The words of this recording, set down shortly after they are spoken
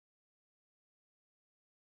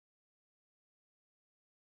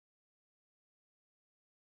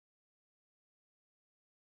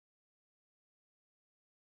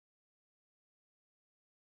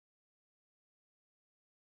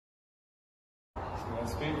that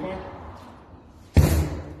speed point?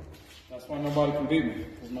 That's why nobody can beat me,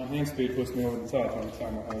 because my hand speed puts me over the top every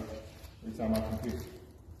time I compete.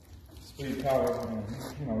 Speed, power, and,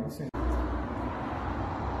 you know, you see.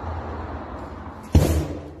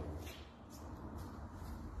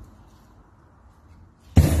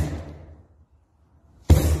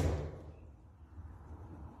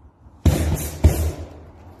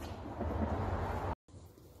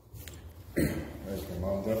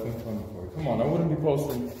 I'm definitely coming for it. Come on, I wouldn't be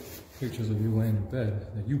posting pictures of you laying in bed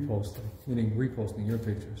that you posted, meaning reposting your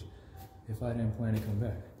pictures, if I didn't plan to come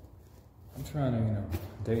back. I'm trying to, you know,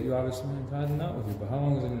 date you obviously and tie the knot with you, but how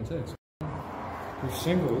long is it going to take? You're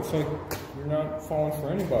single. It's like you're not falling for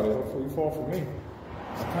anybody. Hopefully you fall for me.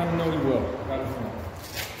 I kind of know you will. I got a feeling.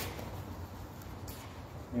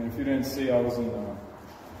 And if you didn't see, I was in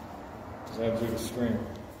Zabzu's stream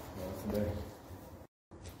today.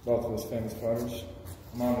 Both of us famous fighters.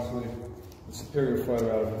 I'm honestly the superior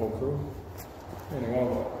fighter out of the whole crew. Meaning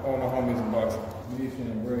all my homies in boxing.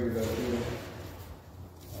 Ethan and Brady, that dude.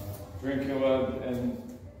 Drinkula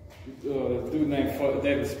and a dude named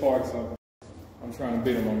David Sparks. I'm trying to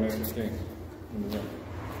beat him on May 15th in the ring.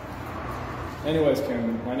 Anyways,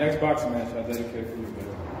 Kim, my next boxing match I dedicate for you, baby.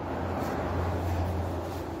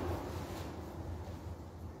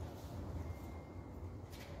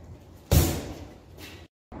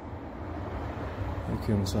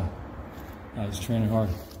 Okay, what's up? I was training hard.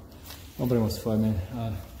 Nobody wants to fight,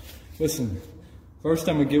 man. Listen, first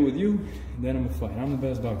I'm gonna get with you, then I'm gonna fight. I'm the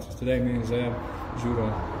best boxer. Today, me and Zab, judo.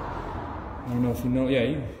 I don't know if you know. Yeah,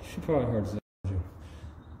 you should probably heard Zab.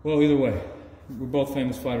 Well, either way, we're both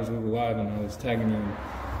famous fighters. We were live, and I was tagging you and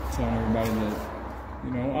telling everybody that,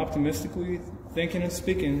 you know, optimistically thinking and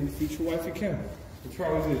speaking, future wifey Kim. Which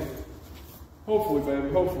always is. Hopefully, baby.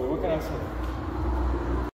 Hopefully. What can I say?